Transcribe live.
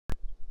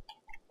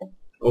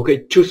OK,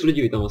 čus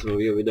lidi, vítám vás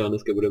nového videa,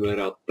 dneska budeme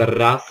hrát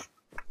Tras.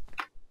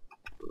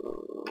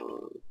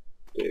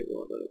 Ty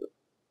vole, tady to.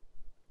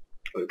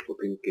 Are you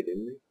fucking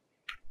kidding me?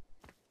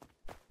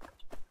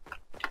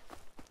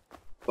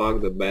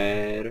 Fuck the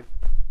bear.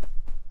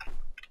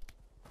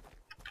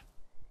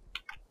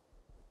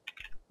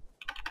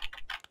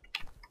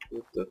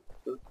 What the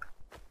fuck?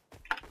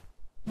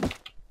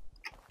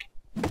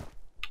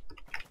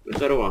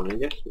 Vyzaroval,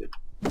 neděš mě.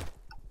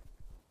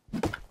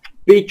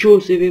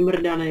 Piču, si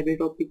vymrdanej, běž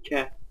do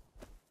piče.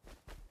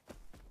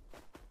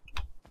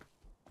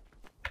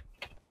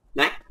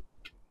 Ne?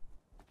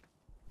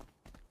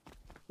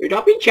 Běž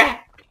do piče!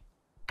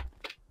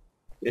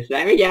 Kde jsi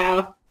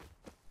neviděl?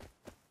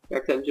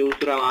 Jak jsem si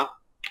usrala.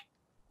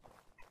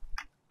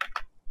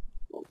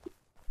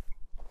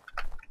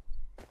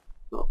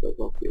 No, to je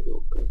papír,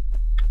 OK.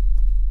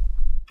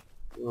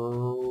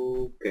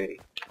 OK.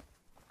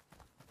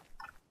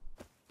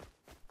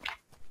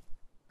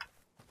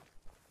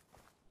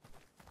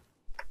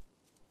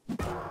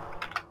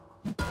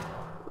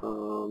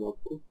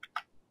 Mapku.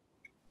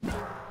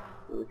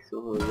 Abych se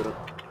mohl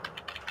vybrat.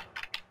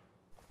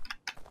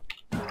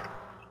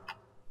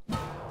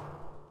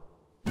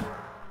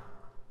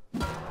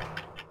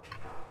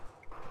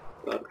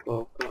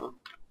 Startpálka.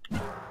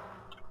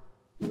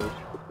 Než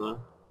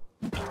špatná.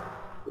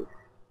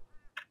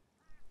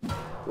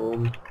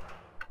 Bum.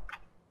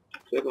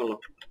 Co je bylo?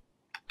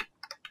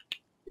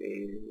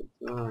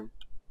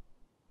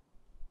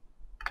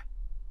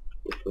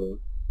 To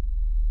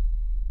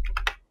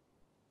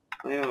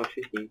a jo,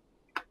 všichni.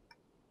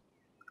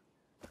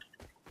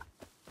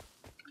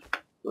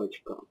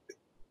 Počkat.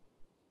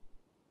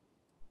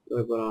 To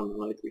je barán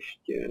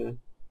letiště.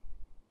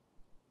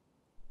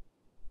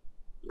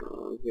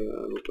 Takže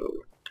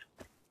gotovo.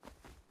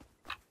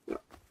 Jo.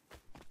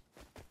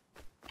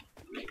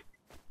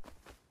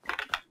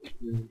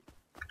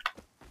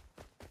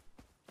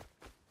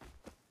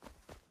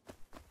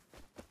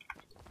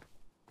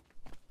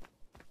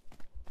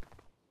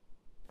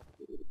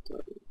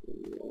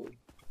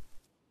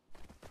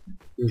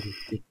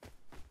 Ježiši,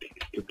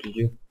 to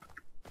jde.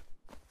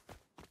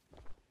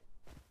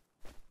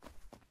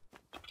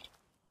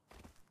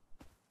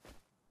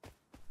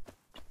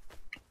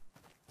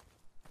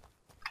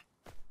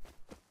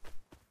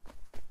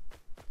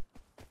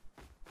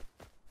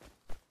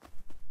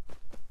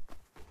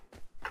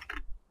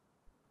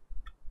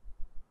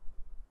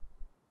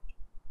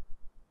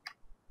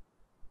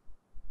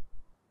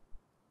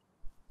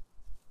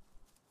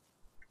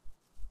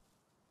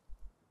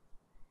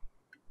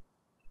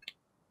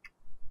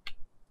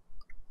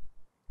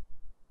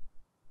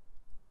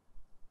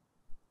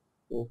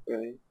 OK.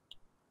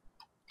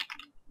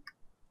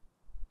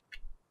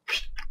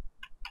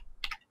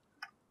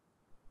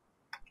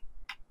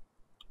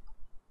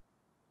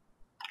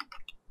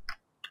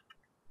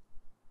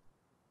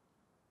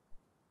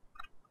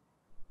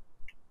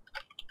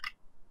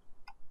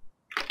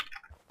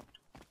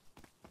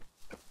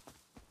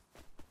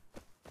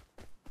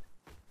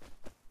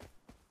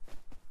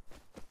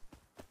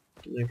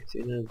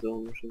 Nechci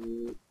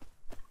nezomřít.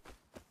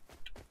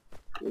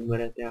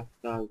 Umřete jak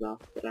ta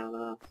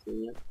zasraná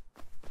svině.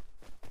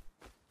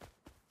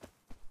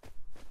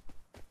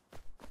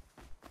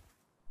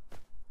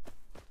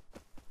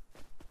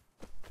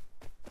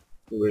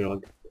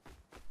 Uvěděl.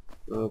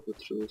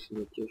 Potřebuji si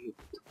natěžit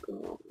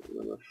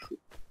na našu.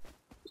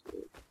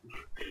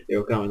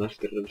 Jo, káme na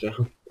 4, dobře.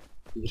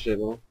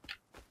 Dřevo.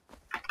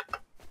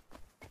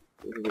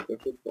 Můžu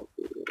vykašlit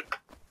papír.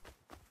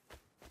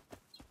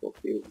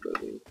 Papír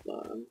building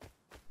plan.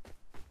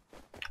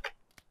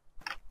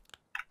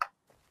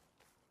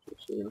 To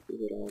se nějaký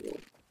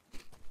vyrábal.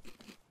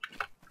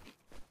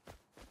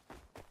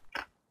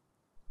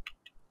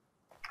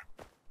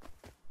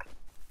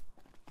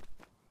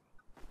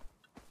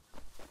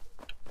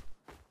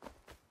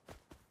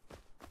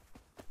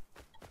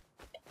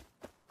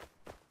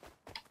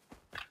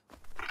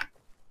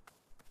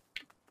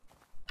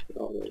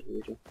 Jo,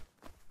 dobře.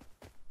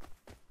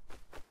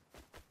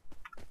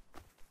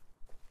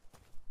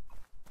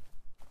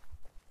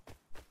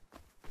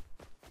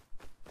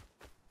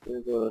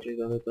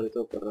 Říkáme tady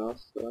to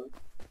prasa.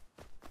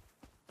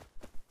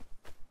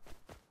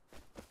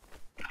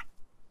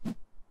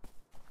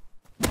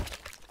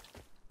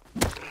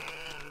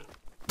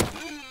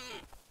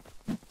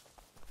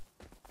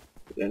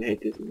 Ten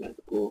hejty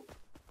zmetku.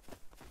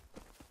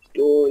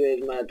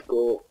 Stůj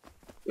zmetku.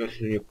 Já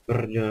si mě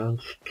prdel,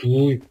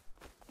 stůj.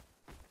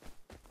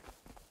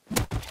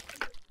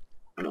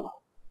 Ano.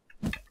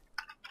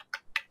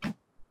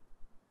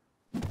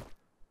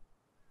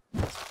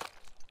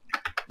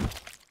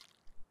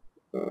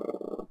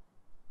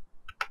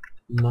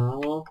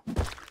 Málo.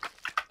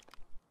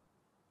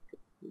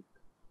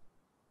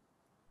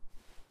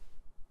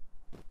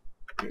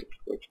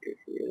 Počkej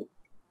chvíli.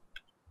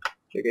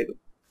 Čekej to.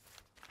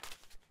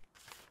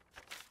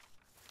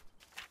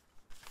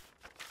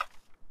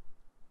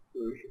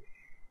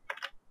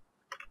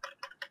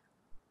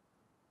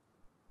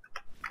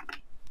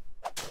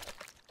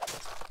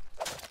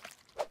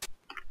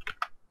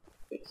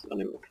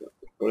 animace.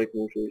 Kolik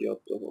můžu udělat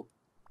toho?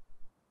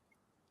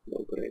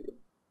 Upgrade.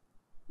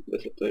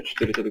 10, to je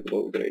 40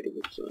 upgrade,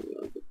 co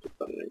nevím, to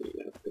tady není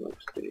nějak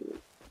to stejný.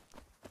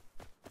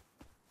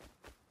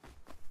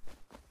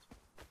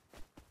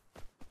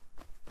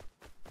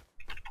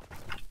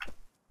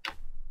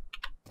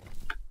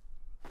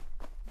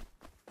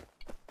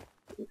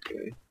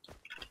 OK.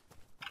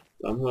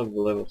 Tamhle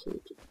vlevo se mi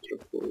to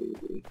trochu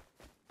líbí.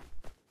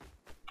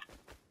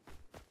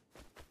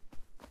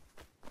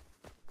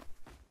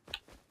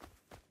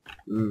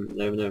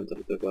 Nevím,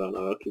 tady to vypadá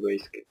na velký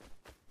vejsky.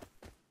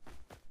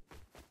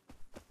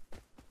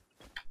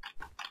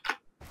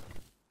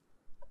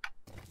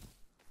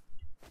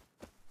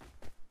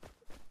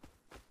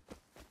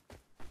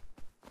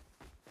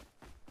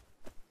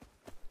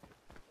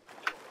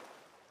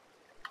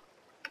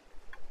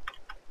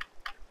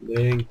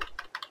 Ding.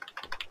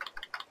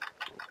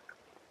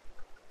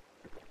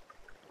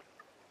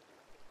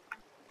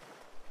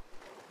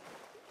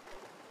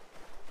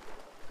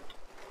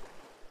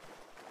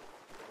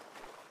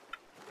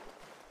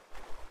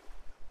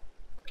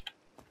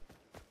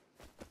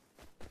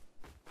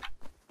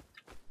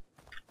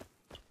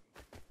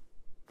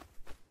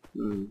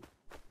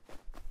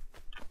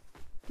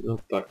 No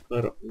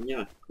takhle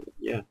rovně,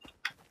 je.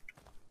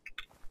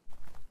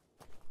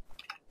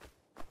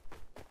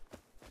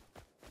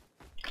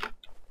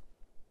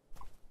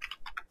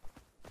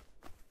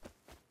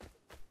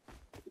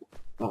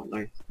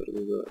 Nice, tady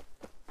by bylo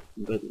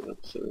bedně,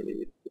 to se mi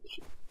líbí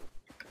potřeba.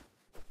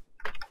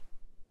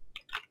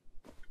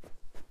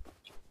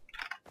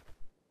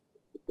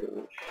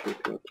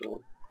 Všechno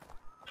to.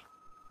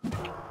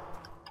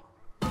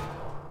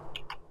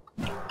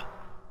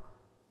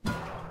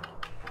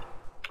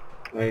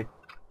 Hej,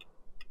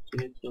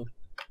 co něco?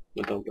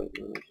 No tam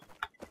bedně, nice.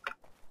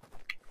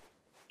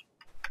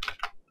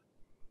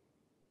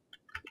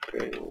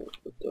 OK, no,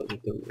 to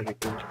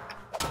říkám.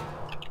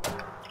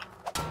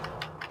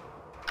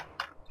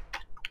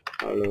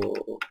 Halo.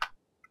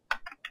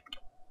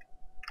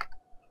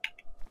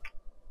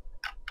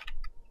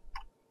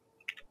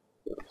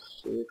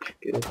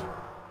 Jasničky.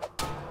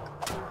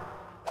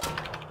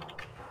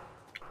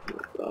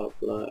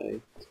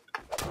 Tablet.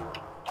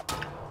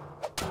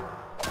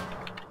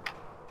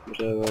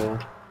 Dřevo.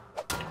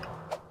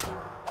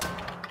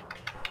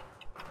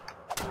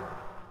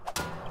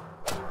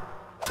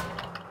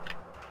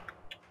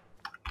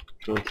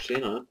 No 3,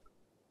 ne?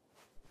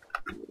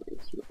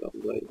 Jsme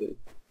tablety.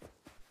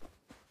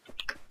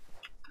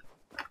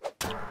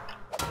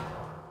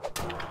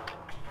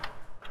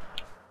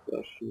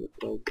 Další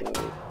metal.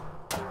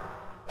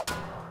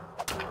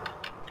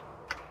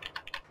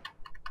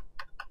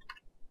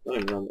 No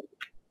nemáme.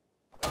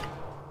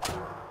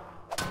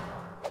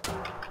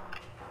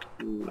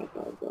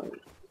 Metal.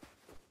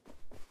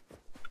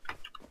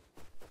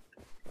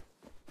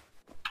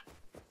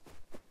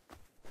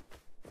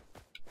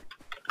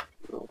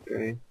 OK.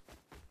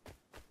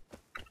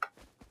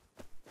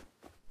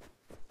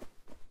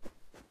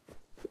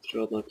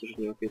 Potřebovat natěžit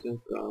nějaký ten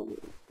kámen.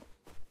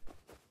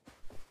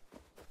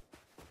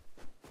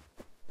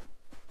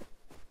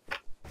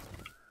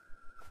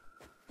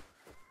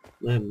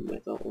 Ne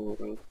metal,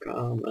 ale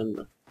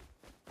kámen.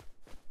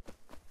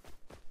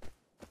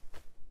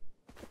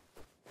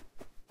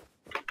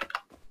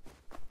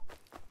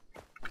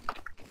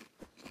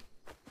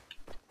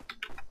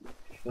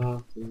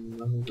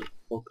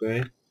 OK.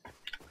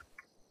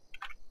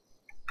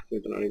 Se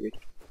mi to nelíbí.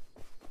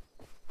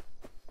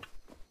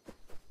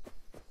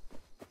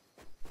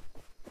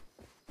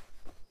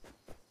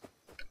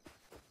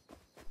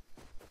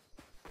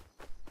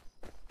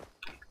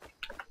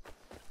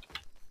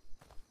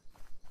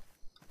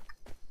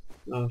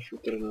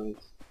 Shooter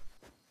nice.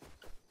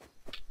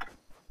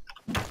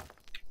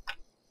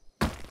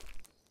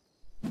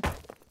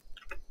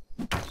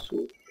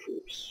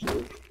 Sulfur,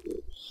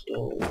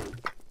 stone.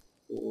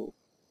 Oh.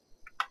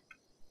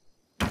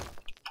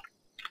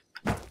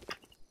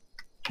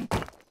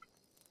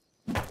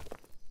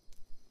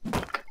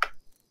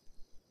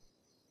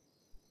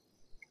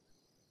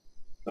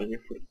 Ani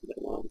furt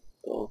nemám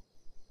to.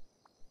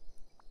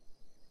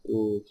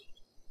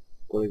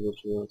 Kolik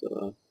potřebuje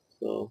teda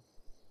to.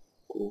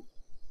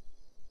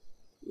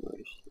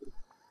 Nice.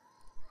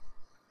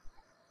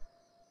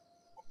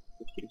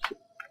 Pustím si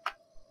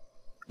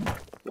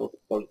od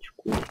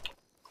paličku.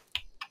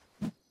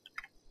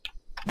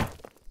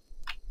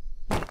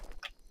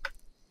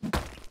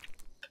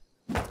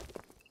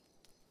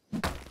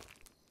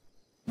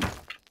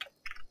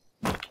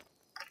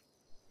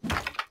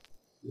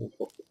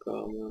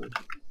 Nepotkáme.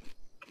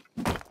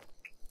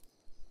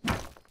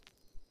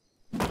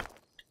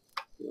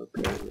 OK,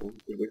 no,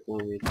 tu bych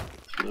mohl mít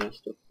ne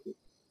stovky.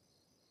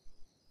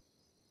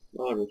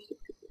 No, 200.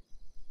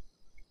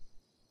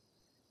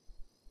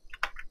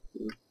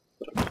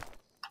 Tak.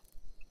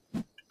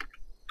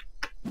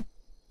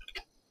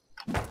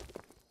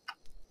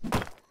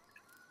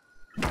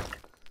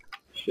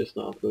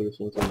 Šestnáct, když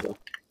jsem tam dal.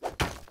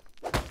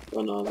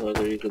 12, ale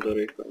drží to do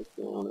rychle,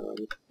 to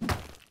nevadí.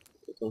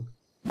 To.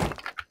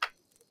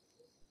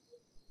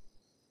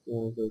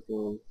 No, tak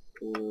mám,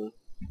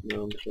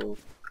 nemám třeba.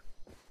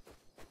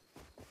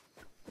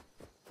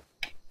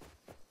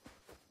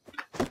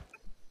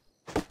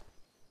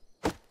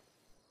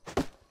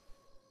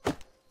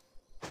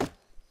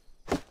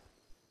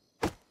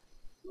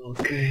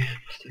 OK,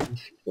 postavím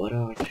si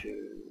baráče,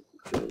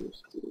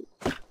 křelnosti.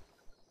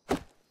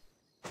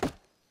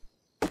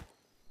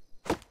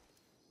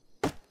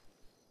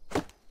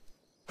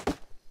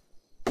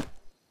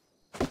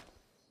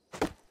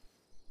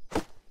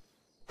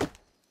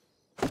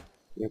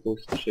 Nějakou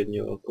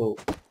středně velkou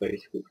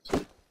pejsku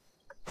chci.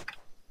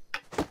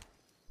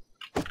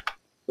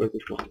 Kolik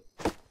už mám?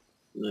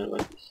 Ne,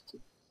 2000.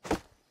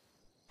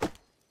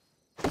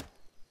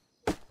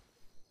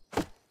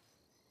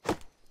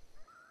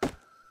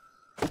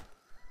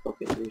 Pak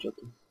je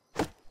zvířata.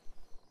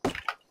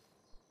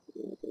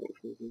 No, to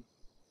už můžu.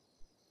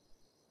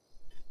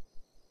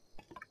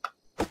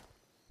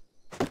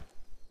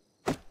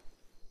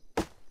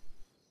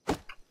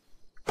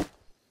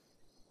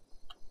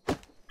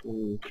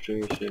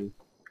 Přemýšlím.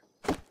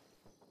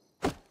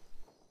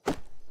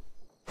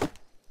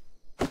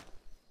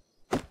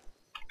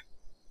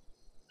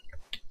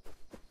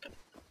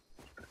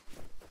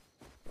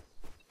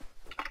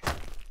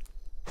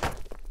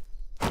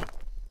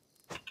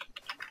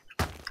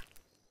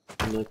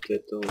 Hned je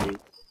to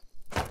víc.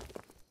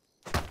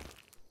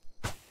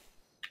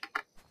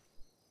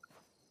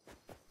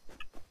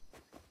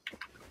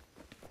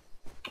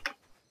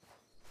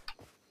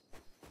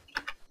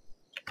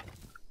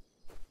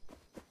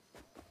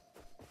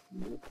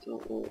 No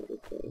to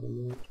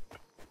dokážeme.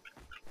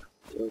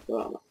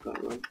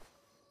 Dokážeme.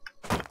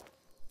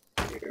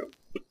 Jo.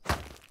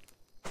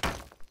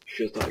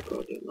 Shit,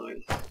 je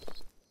nice.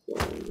 To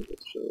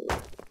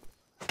nepotřebuji.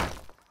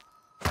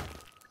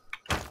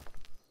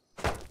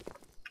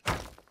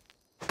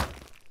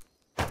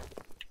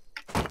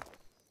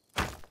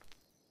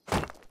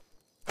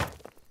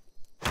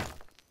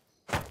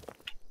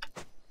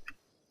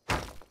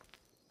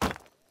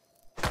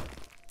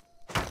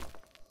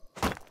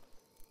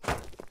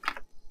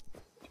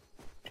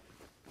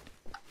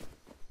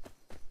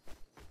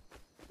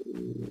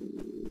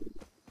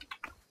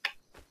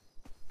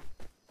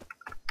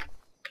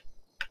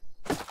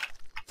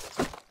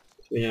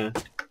 Svině.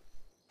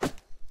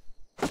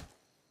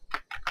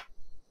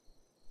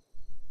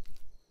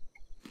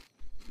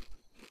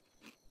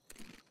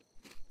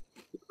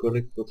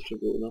 Kolik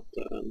potřebuju na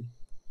ten?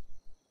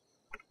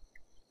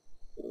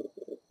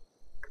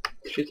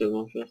 30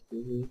 mám 6.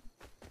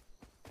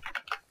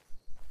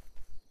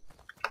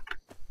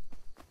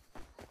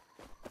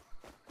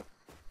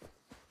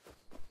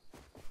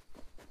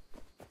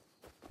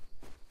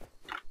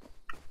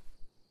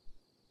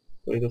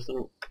 Kolik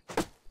dostanu?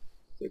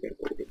 Tak je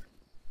kolik.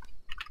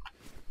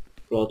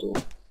 Plotu.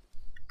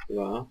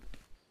 2.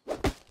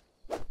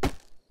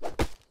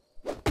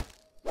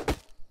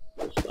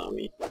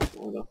 Postámí.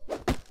 Moda.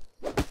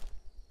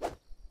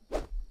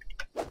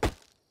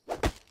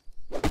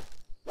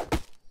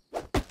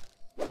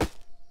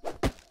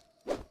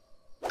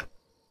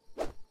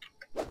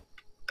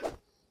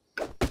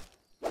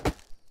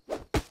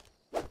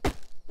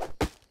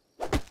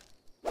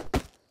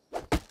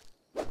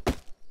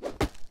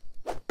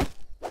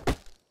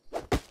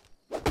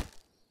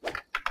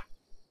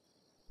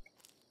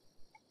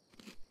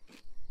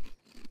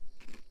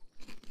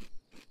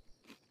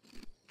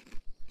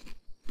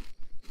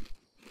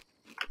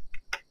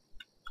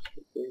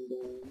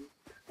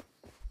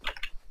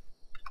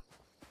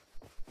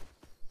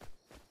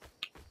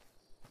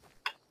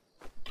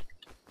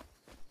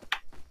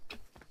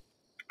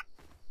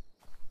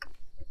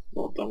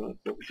 No tamhle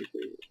použitý,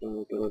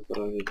 tohle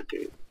vypadá, že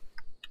díky.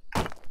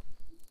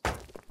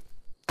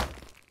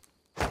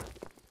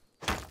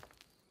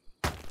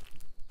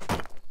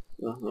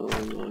 Aha,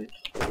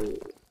 nice.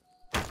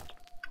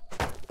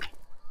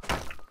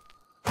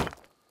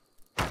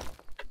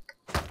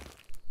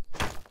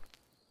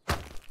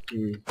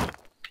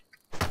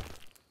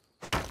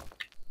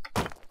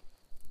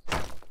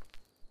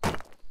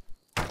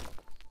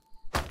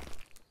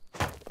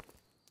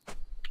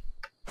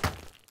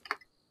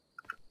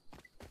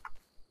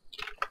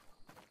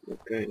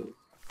 Okay, no.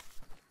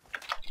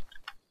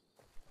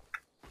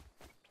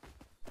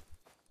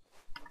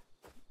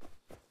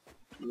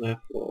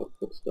 Ne,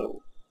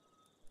 podstavu.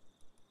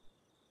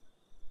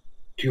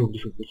 Tyjo, kde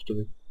jsou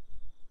podstavy?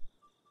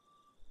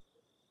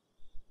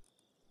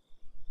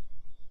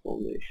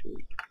 Foundation.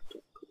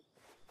 Tak.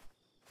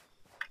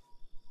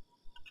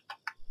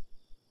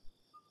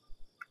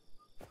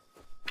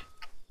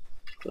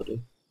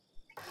 Tady.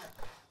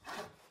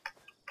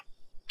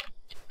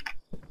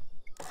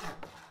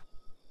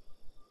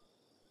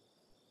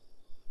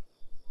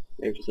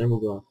 Jak to se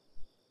nemohla?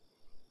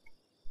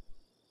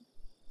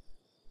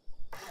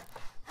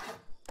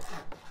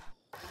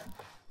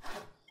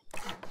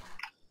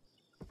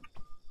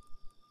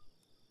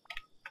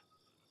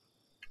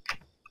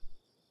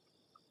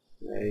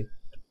 Hej.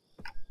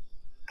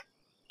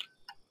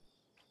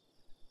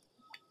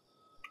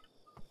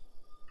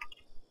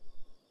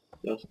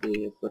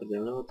 Jasný, je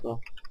prdel, nebo to?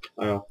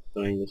 A jo, to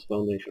není z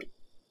Foundation.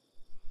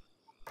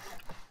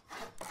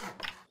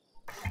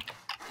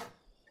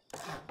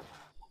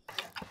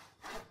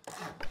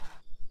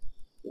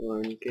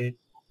 Slévníky.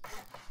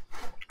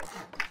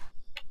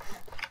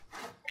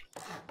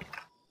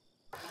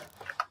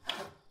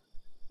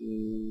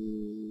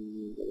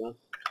 Dobra.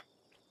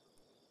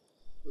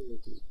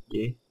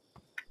 Zdi.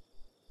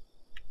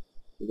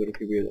 Budu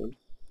chybí jeden.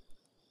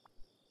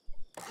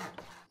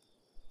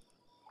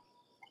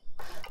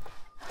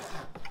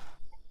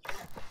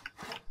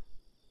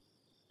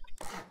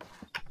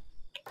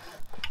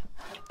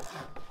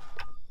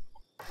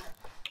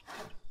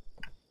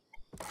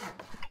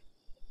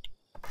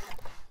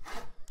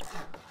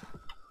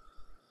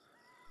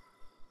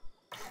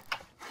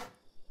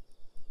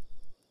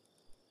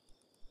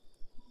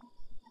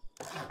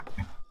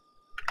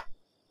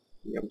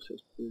 Já musím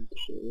aspoň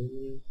 3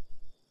 lidi.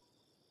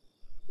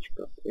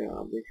 Počkat,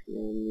 já bych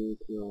měl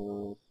mít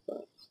na 5.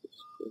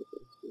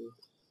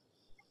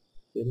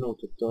 Jednou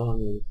toto a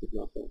měl bych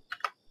na 5.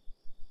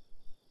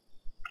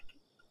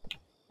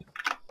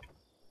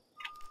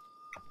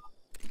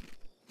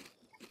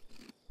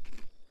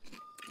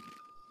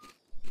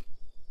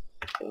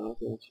 Tak,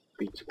 já si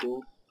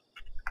pícku.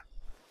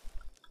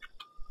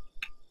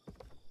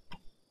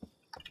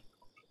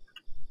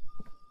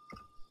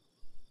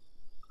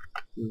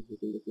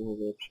 Zatím bych mohl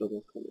vylepšovat na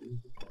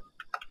kamen.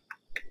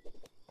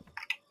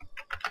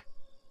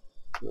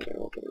 No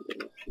jo, tady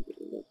to lepší,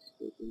 to je lepší.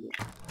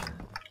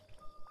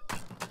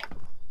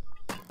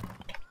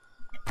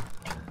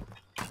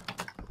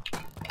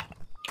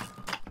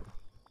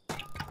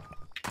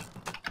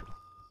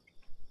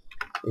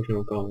 Už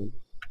mám kámen.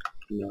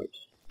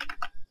 Nice.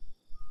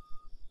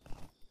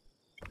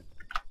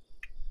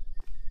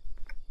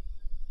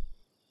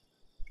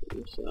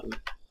 Jdu sem.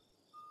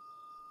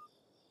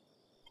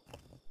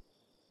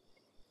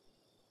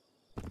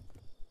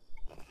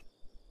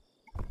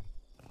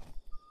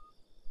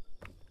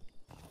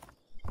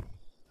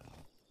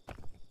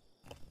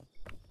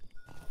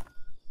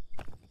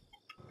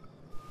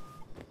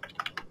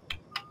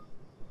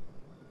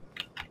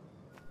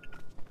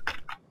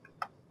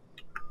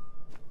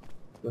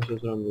 Já se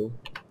zrandu.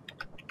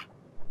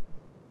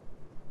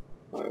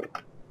 A jo.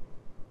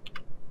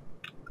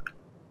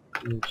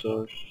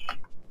 Což...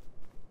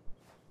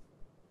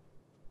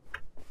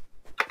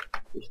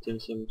 S tím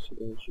se musí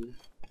další.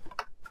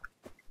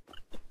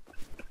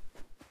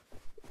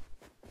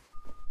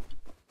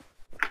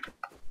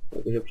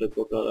 Takže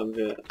předpokládám,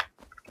 že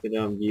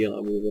vydám díl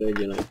a budu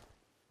vyraděný.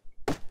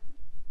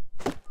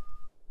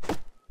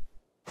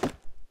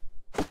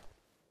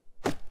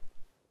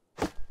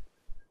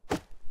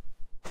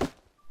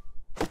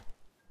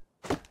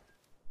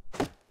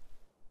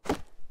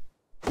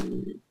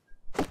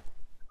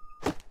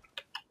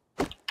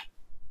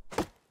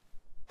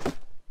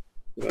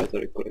 Je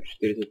tady kolik?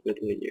 45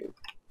 lidí, jo.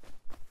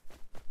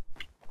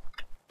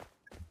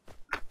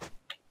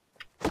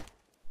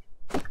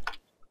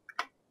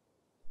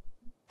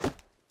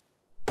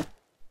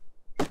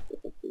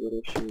 Tak to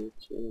vyřeším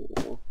něco,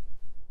 no.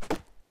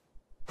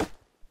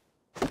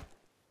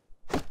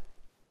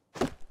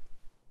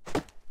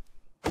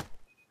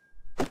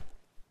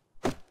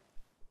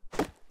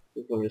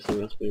 Doufám, že se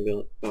mi aspoň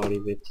pálí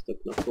věc tak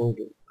na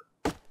koudu.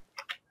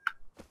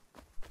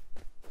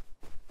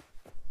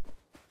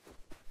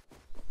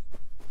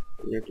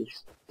 Nějakých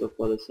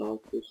 150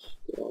 plus,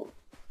 jo.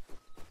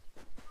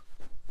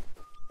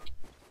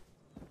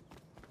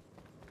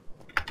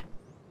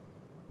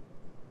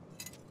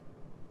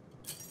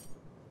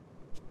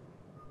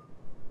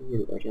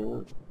 Dveře.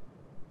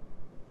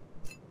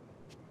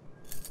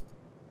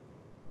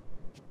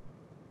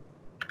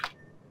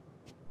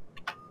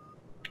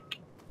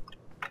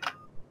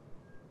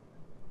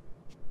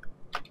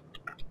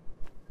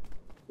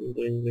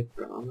 Tady někde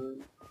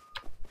kámen.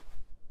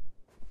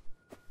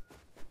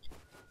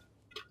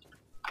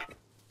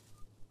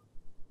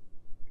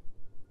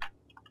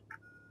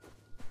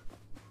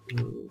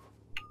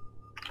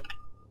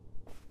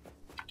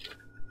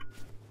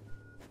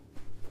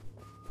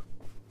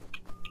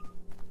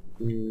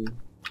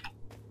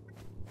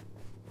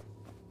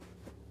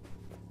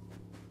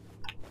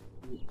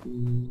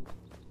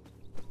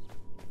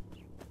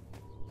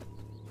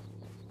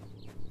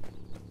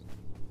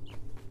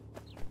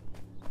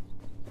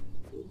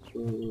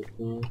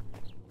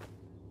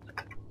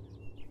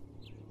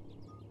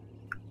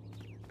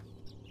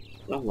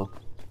 Tamhle.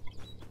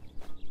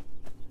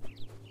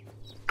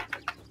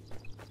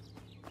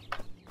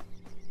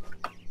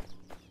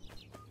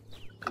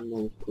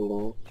 Mám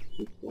kolo,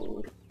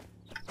 super.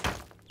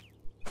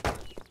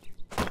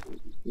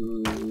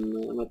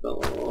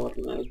 Metalor,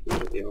 ne,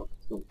 jo,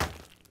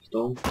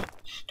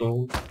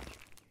 stone,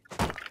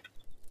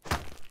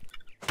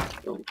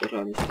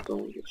 pořádně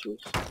stone, že jsou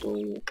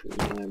stone,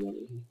 jako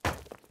nejmaný.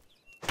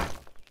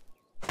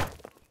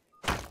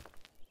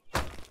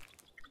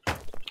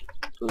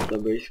 Jsem ta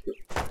blízko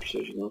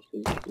přežil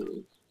aspoň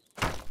stone.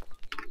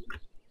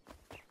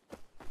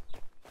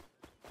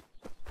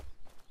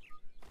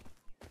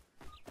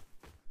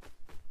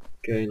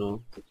 Okej,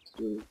 no, tak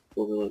jsem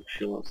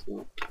povylepšila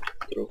snad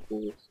trochu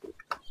něco.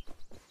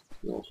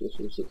 No,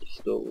 800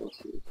 stone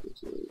asi, myslím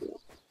si neviděl.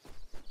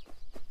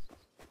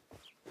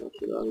 Já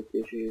se dá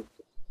vytěžit.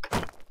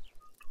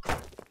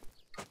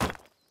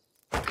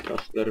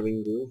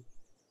 Transfervingu.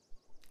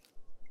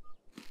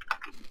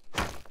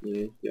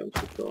 Ne, dělám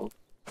si to.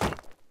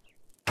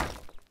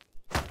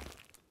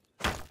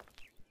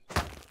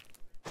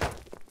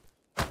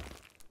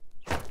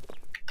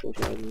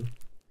 Pořádně.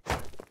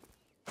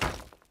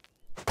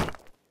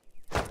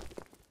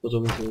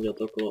 Potom musím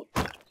dělat okolo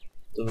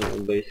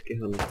toho bejsky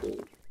hanku.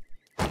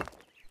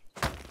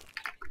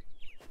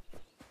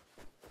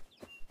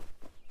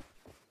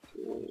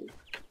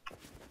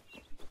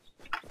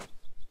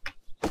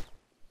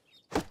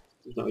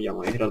 No, já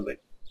mám i hradby.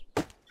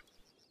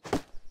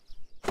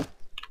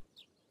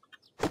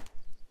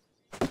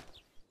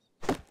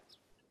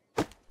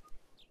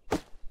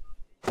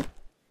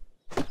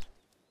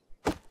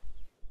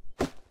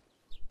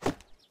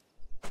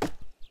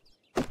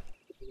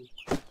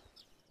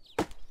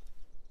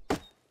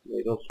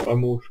 Je to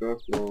vpravo však,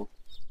 no.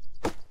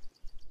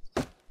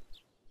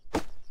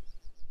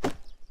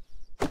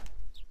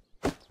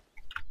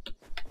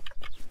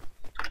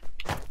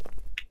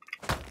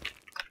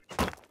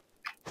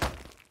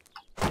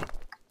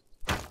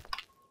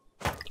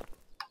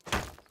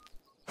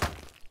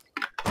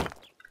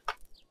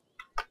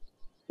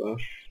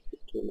 Až,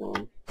 to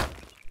mám.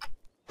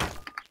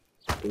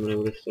 To mi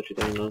nebude stačit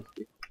ani na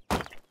zdi.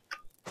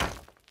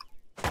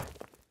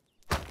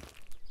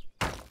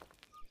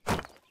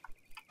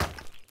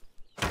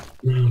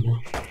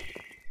 No.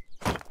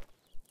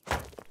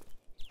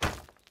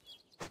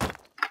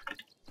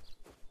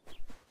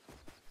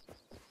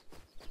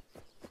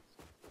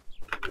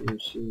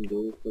 Musím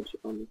doufat, že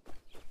ano.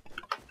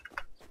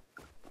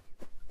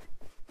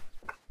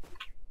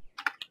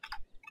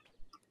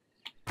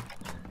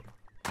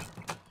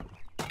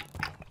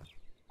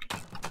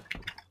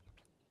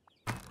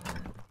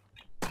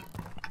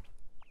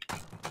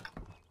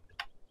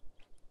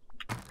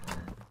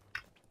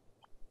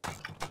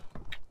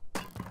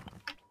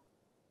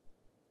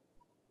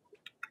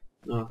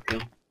 Ach jo,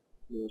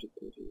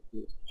 neříkám, že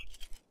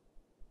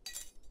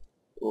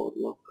to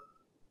odlak.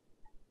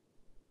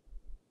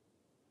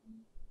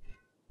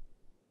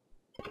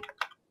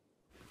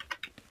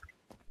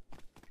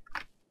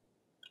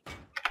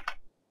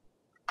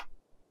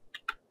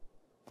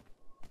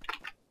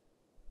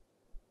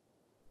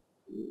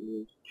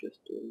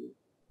 Čestujeme.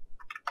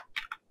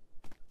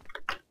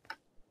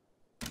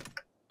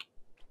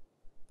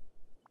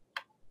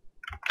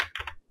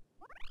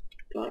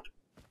 Tak.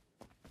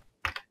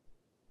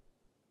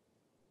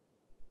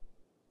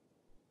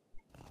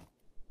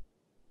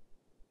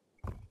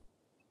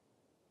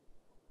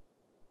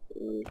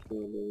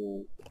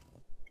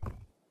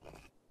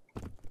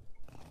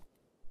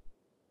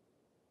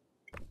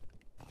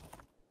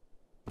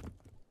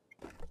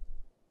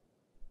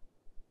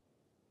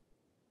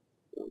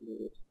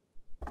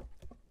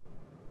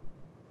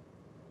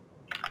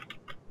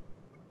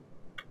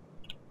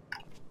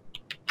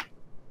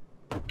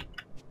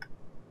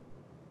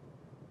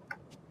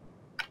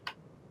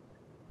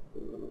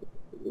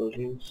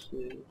 Vložím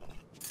si.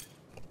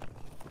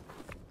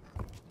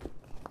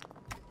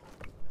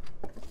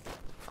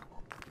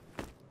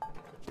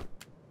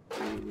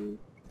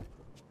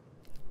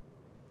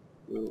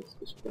 No,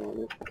 to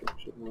spálit,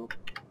 takže no.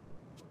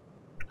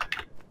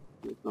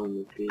 Nechám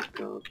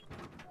vypíkat.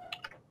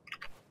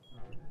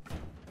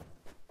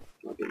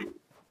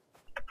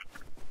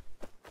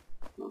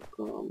 Na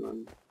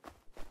kámen.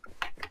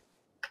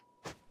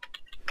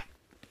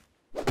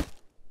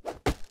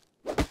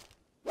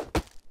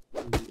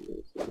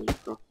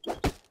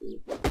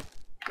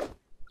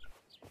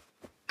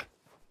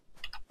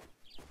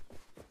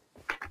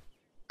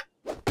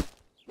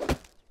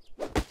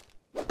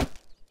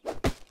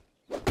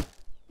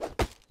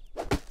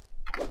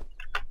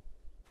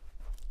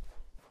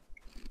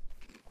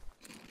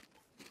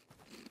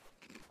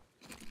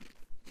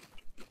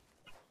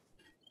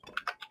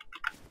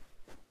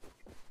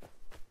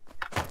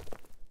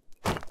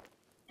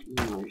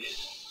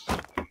 Nice.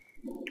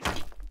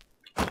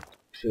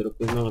 Si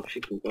ropy má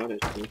lepší kompárec,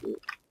 můžu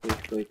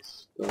rychleji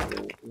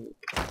stávat.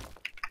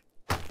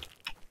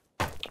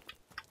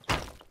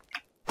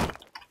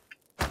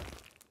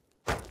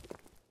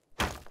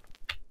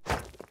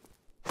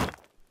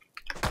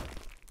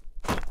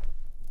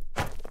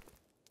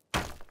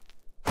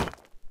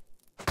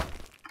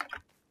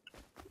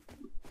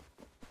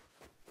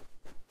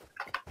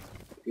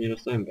 Mě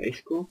dostavím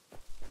bejsku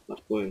a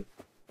spojím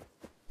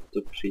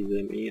to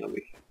přízemí,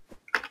 abych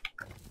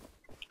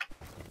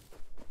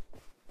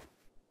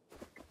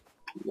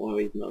mohl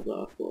jít na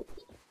záchod.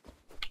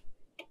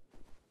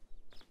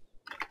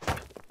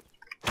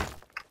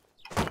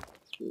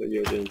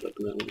 Věděl, že jen tak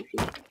nemůžu.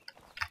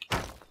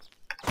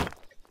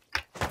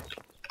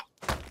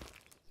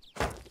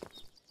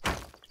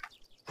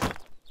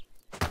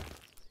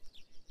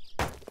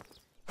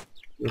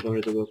 Doufám,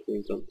 že to bylo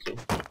kvůli tam,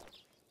 co?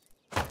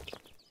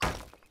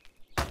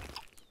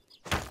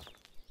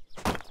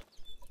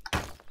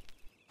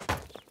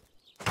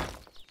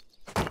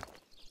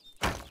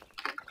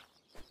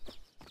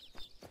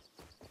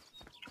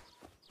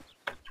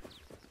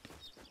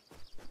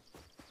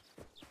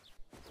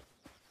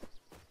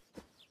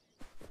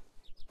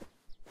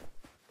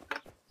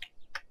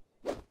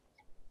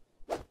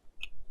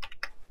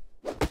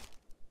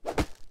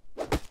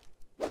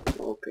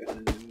 Ok.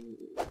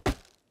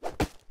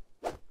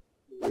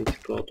 Víc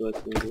klátu,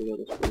 ať můžu udělat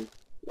aspoň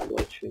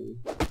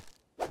oblečení.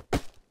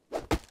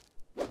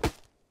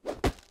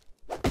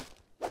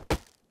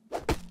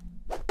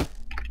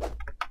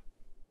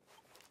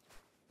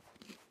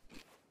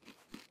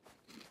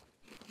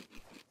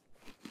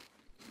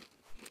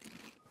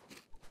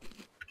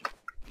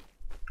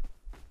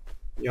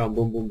 Já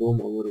bum bum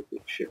bum a budu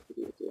pít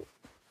všechno to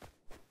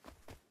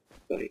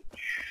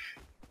pryč.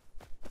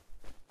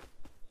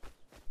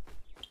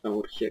 A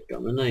určitě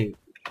kamenej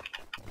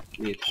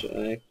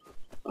vnitřek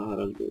a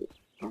hradbu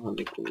a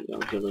hadiku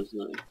dám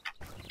železné.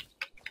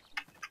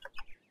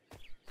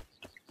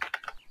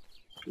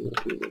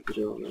 Nějaký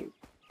zadřevané.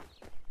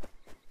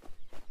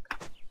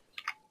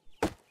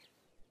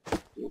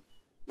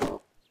 No.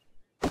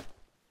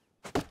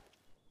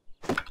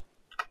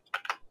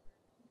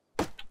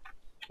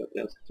 Tak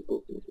já si chci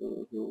kouknout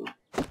no.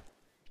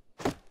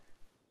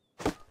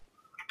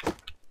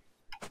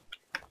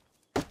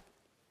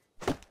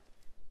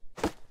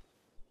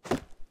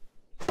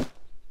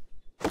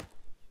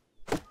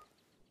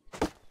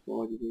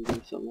 Pohodě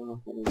vidím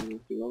sama, ale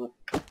nějaký vole.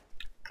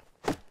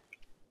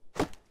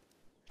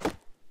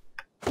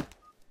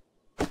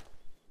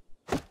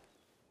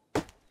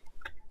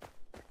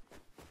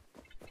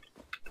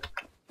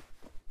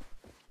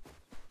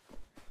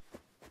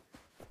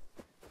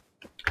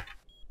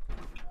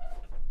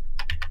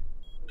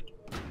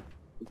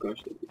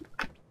 Ukáž to.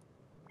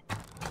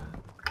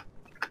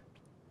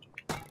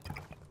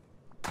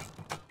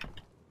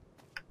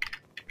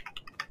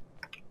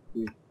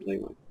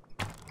 Zajímavé.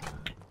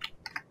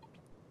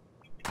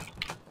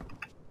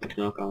 Tak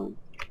nějaká.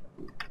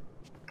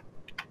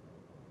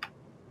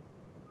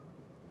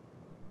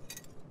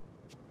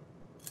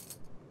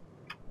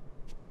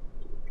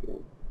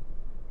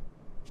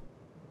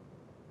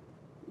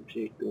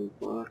 Přijít k tomu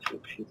pláč,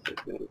 lepší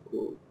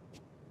sekerku.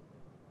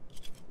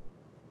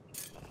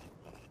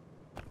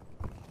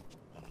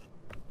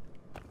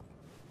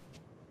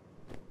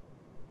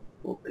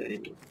 OK.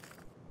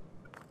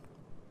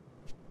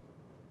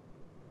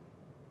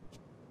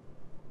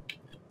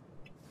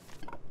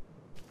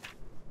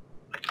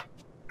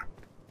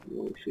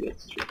 No už je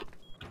střed.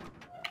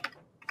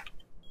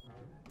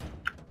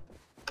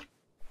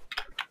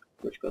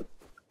 Počkat.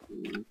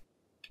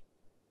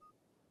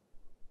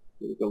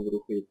 Někam budu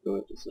chodit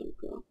právě to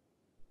semka.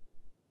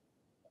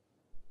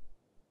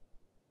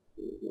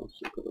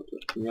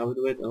 Měla by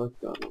to být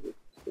elektrárna,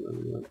 to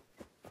neměla.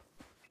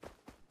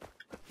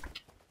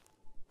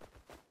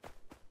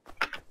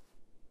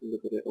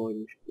 Tady je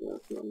ohničky, já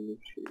to ani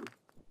nevšimnu.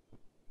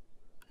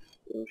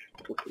 To až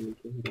potom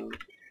to hrát.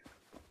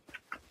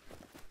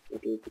 Já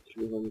tady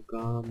potřebuji hlavně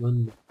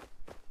kámen.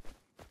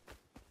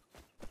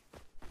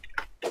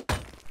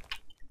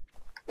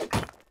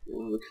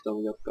 Mohl bych si tam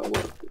udělat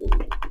kamarku.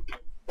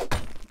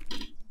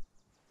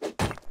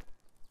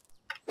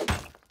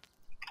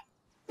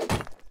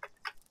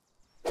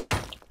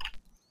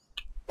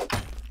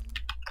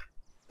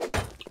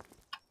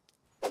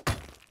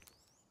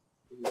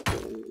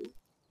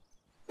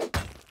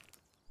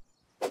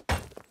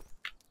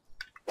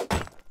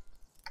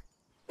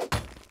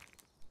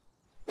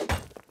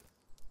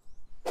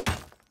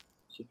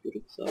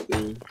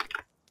 Security.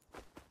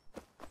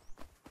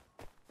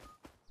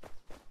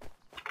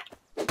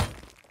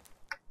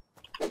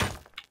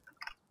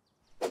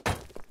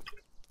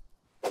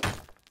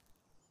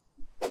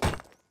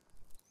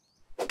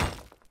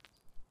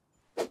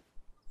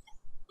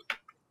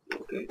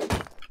 Okay.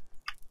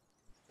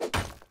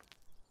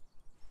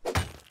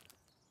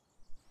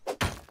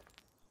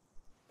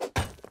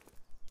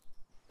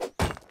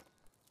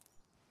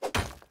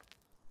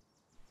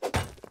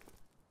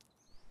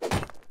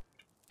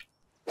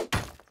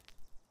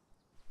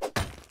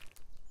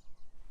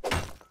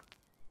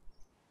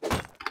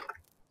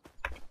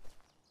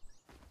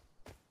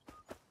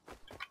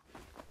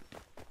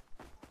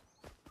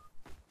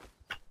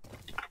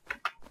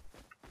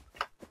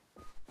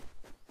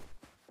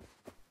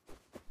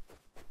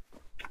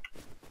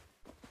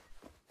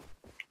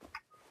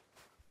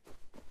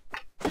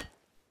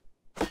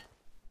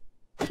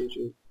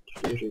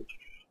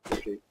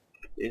 Čtyři.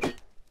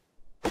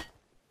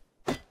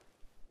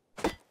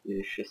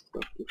 Je 6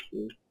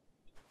 kaktusů.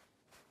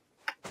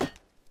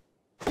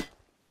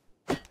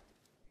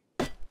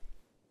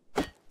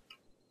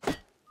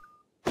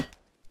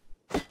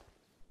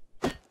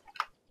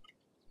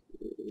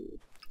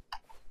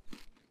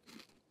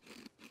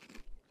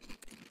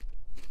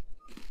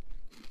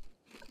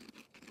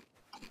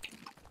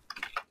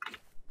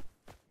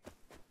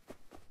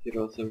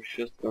 Dělal jsem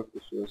 6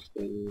 kaktusů a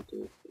stejně to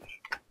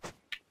chceš.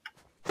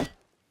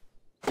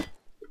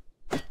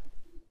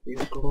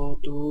 Jako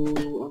tu,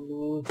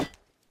 ano.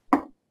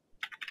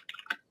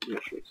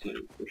 Našel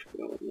jsem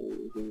poškrávat,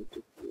 nemůžeme to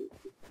chvíli.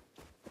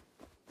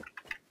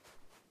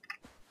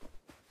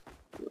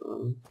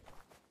 No.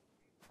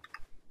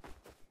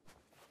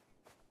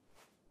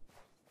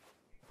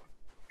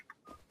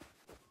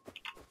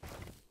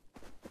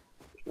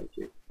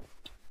 Počkejte.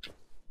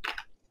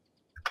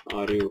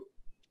 Are you?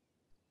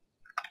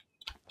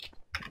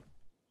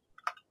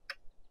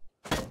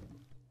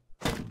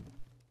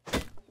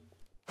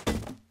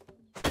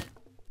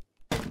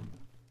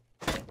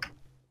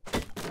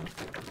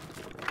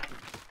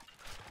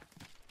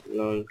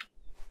 Lol.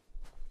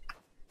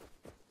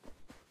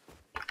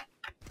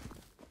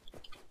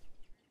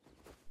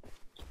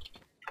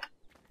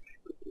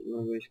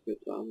 No víšky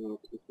tam, no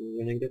to jsem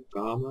někde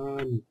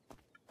kámen.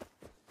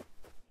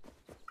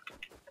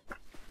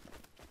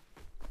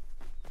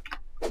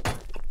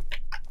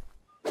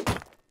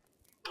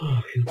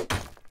 Ach jo.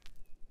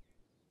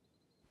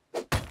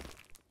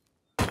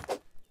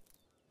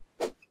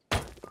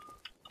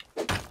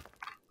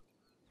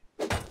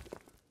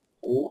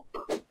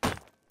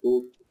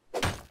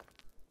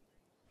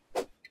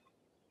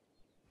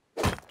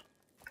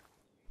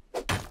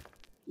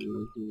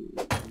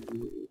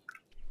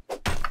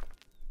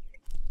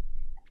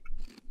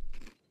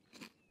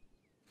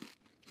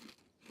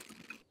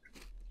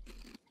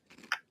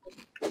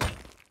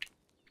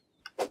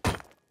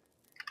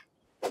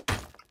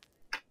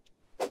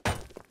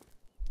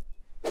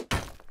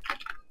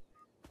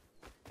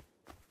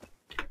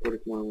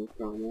 Kolik mám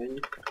kámeň?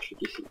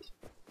 3000.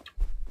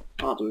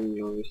 A to by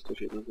mělo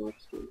vystořit na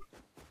zvláštní.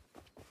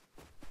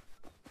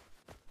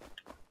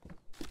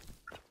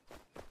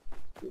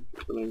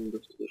 To není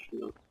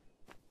dostatečné.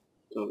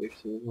 To bych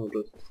si mohl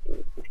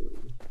dostavit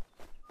pořádně.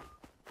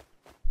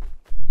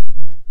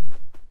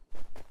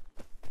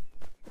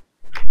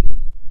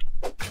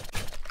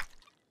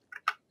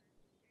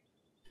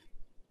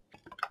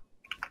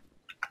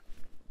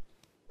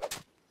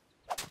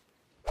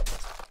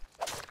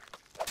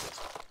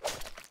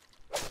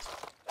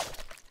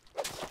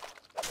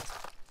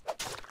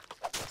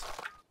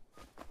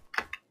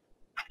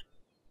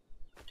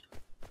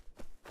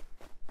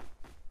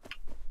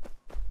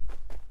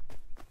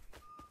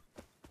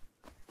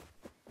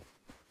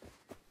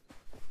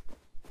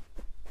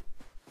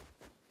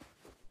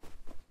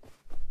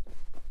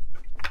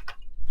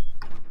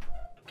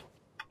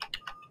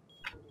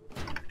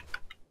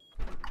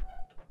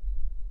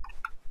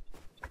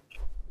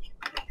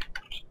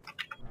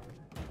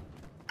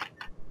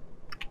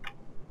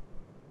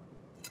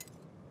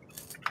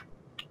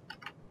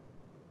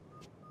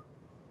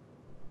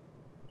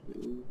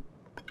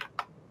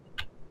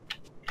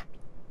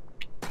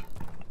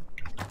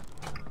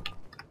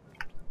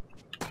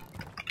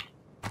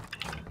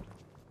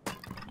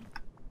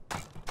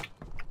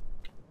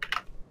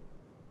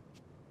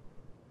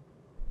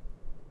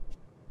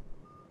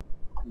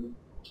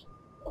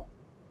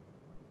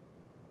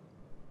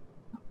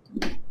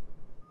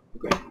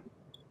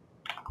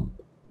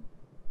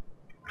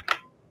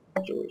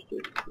 Třeba ještě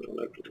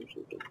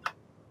nepřemýšlím to.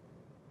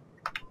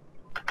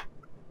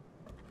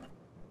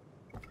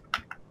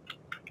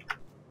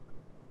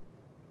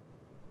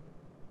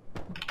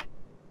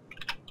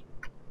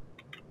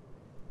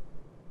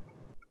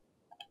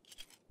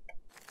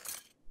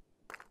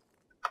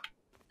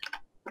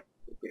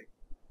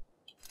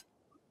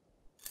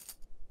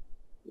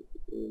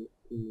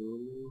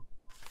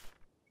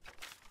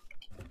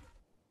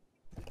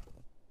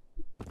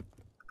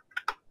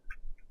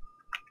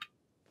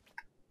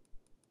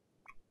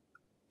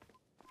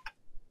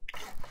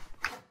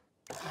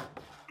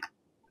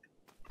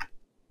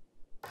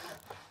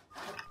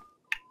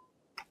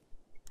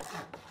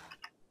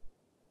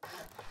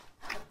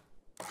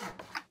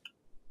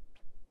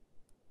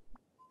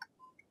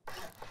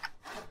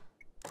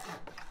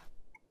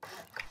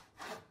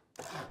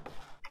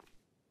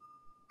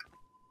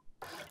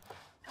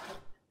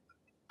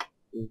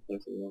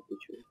 Tak jsem já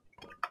piču.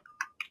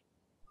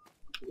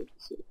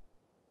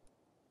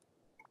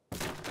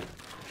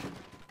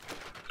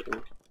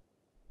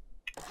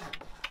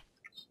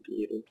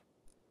 Svíru.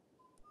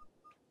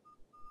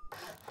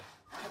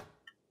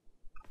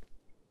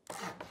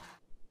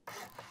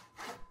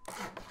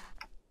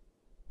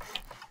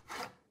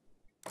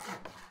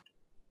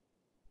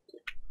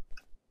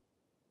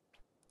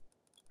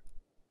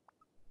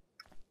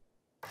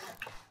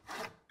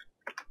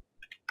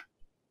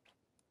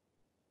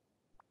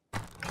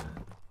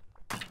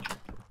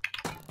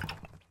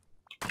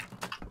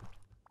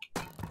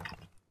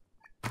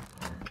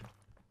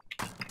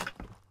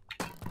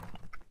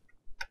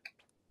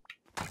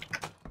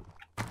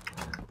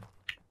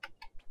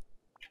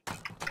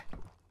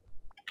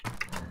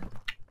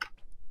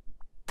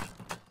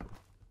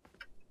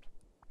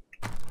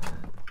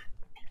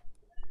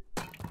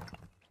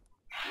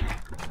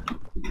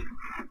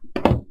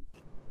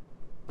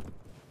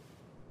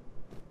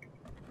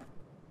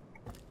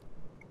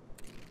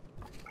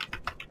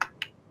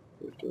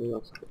 To je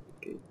jasné,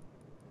 okej.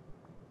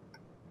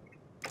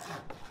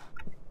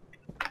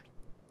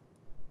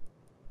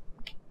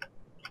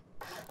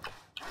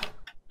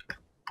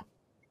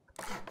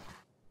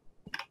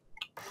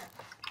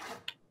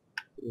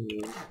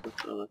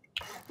 Tak ale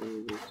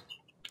nevím.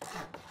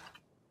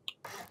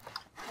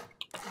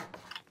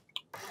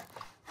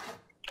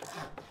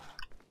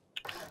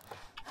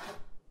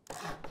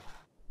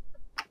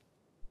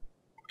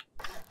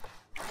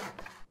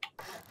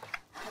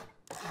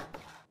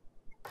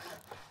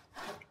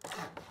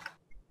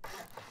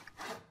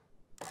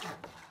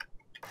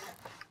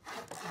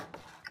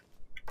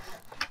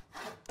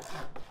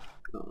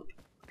 No.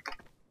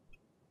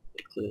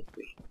 Tak se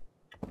nespíš.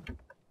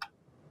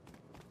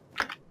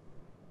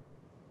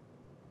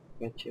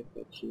 Peče,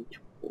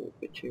 pečíčku,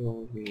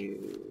 pečivohy.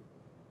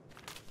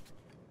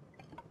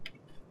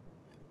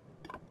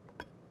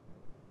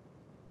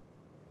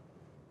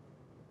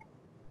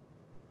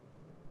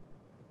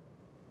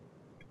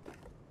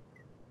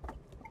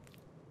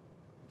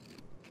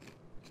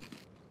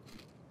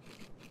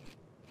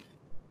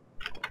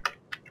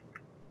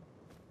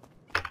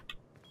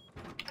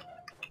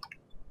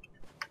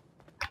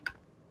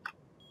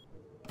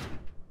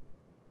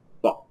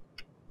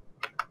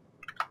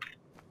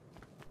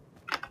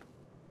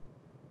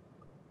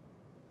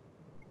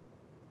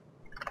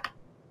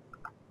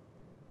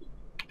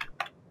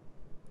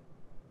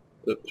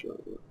 To je třeba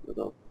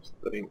metal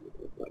string,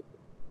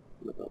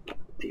 metal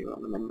týva,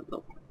 nemám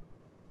metal.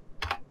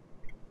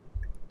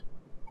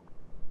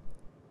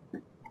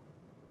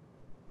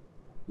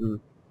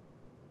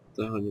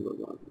 To je hodně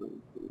blbá,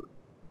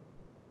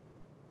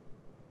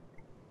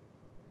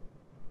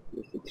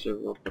 jestli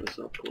třeba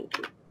 50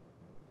 koupit.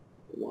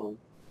 To mám.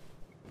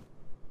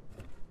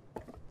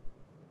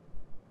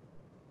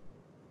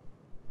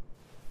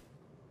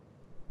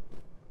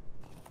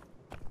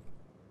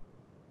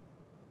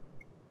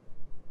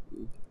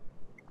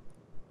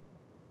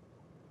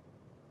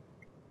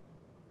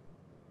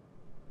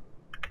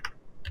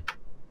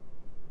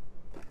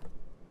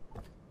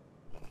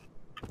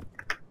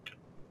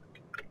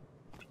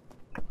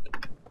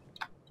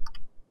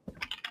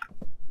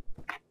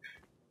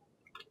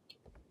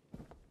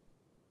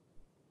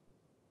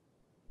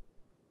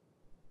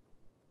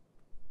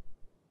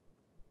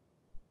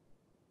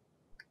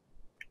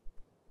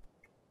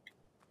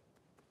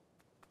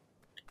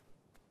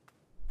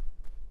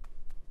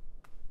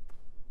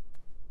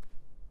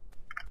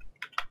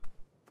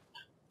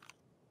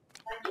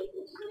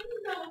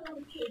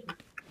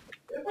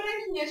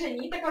 Dokonec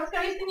měření, tak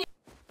laskavě jste mě...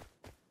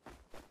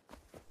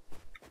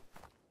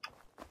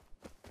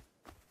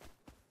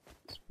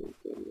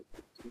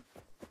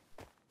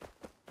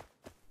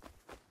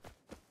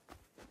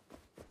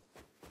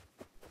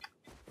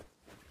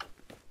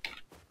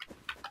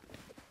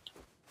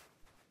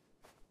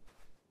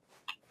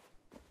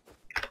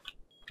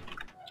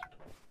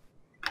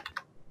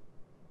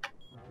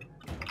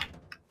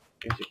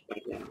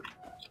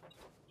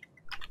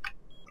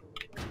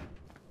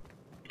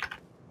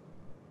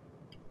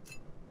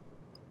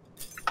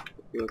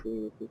 Já to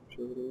nějaký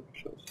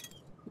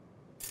čas.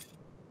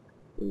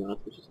 Na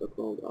to se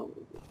takovou dáme.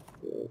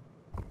 Jo.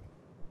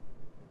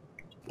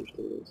 Když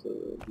to bude se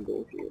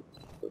boží,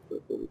 tak to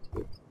je to víc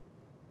věc.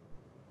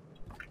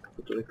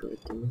 To je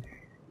kajtem.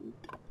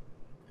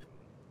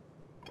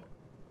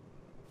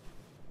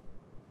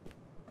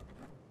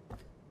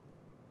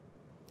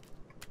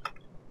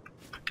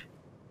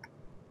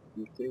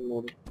 Některý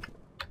mod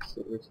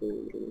servisy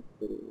budeme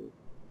který.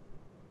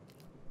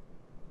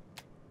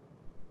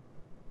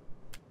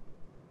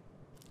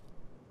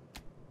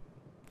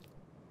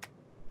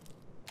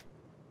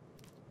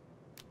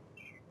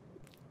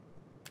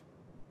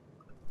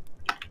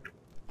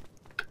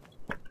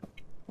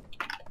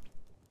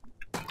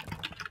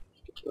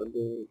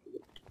 Tady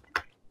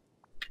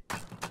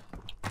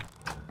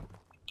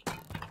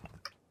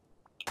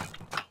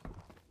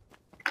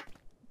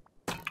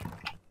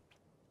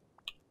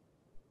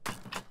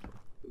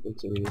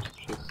dokonce minus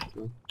 6,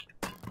 no.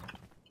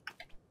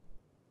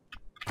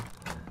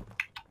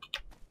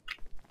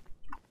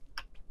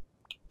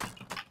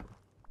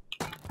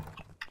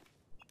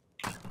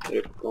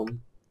 Rybkom.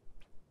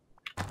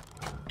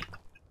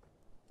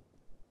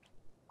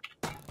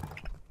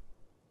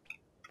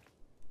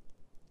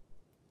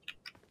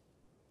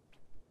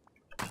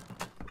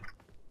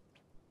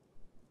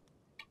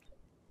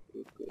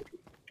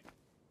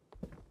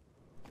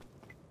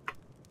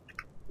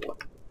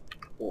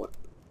 What?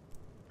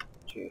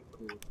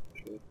 Čerku.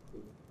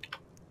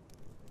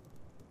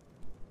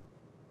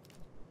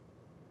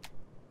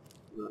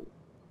 No.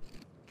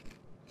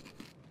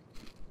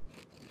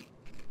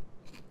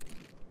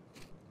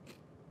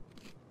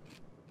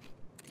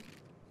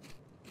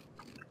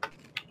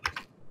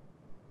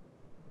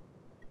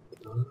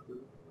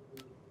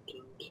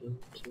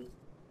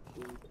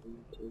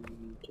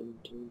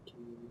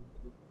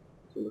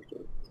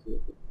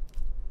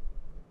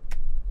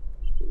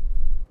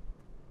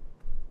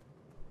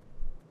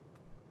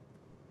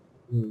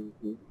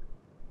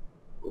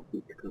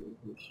 Kopítka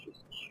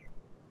neštěstí.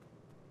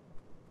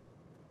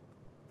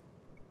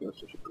 Já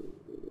si říkám,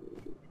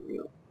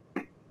 jo.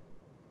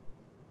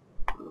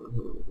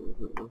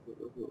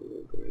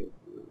 Great,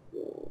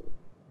 no.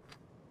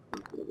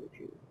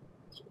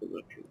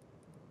 Skodačí.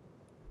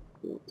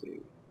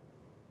 Lotry.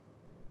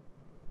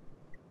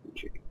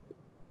 Check.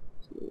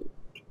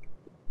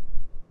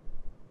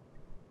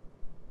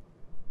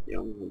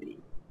 Já mu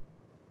hodí.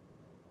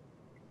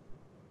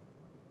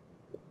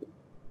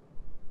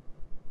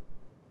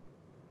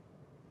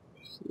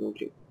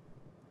 Dobře.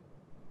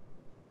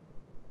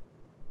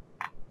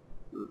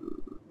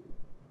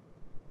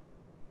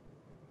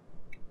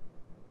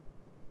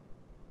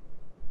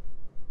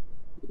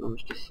 Mám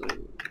ještě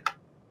 7.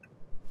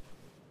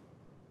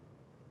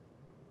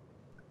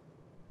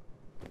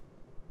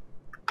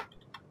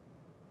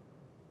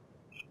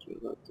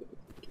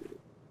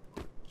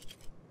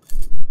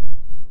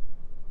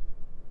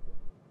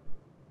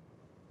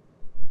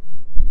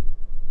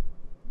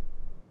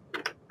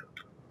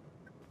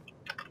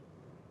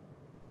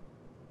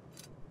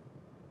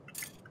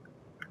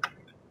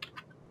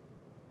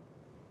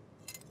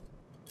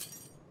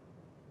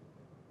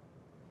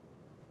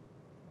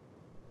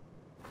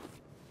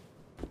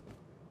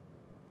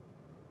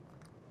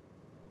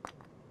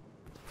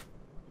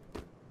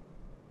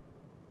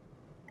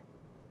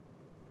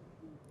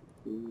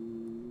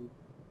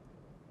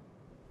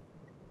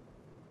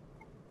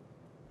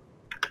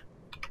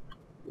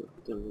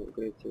 Ten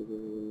upgrade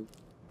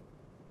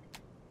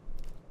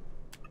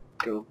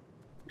jo,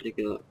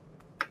 díky za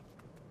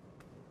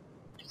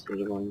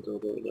sledování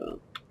tohoto videa.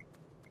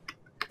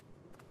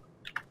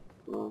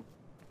 A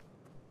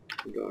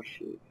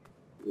dalších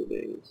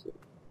videí se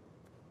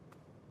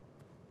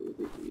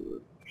uvidíme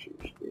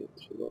příště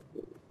třeba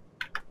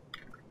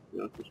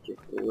nějakých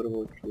těch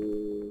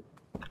Overwatchů,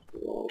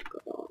 LOLka,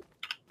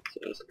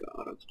 CSK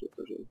a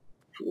takže